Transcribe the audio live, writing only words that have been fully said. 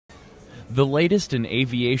The latest in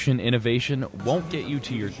aviation innovation won't get you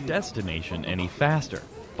to your destination any faster,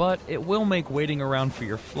 but it will make waiting around for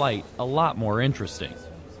your flight a lot more interesting.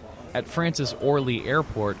 At France's Orly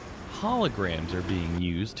Airport, holograms are being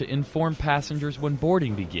used to inform passengers when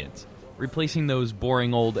boarding begins, replacing those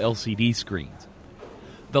boring old LCD screens.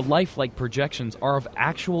 The lifelike projections are of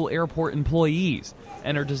actual airport employees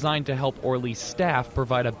and are designed to help Orly's staff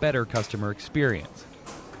provide a better customer experience.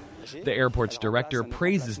 The airport's director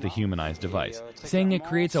praises the humanized device, saying it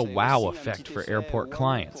creates a wow effect for airport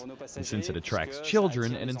clients, and since it attracts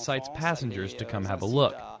children and incites passengers to come have a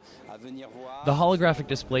look. The holographic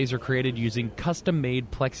displays are created using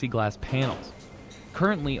custom-made plexiglass panels.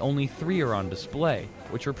 Currently, only 3 are on display,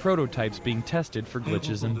 which are prototypes being tested for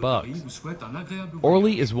glitches and bugs.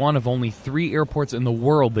 Orly is one of only 3 airports in the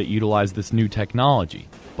world that utilize this new technology,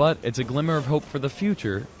 but it's a glimmer of hope for the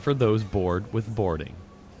future for those bored with boarding.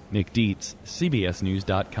 Nick Dietz,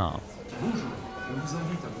 CBSNews.com. Bonjour, on vous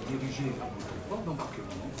invite à vous diriger vers votre port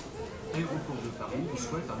d'embarquement. Aéroport de Paris vous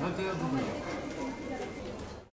souhaite un agréable voyage.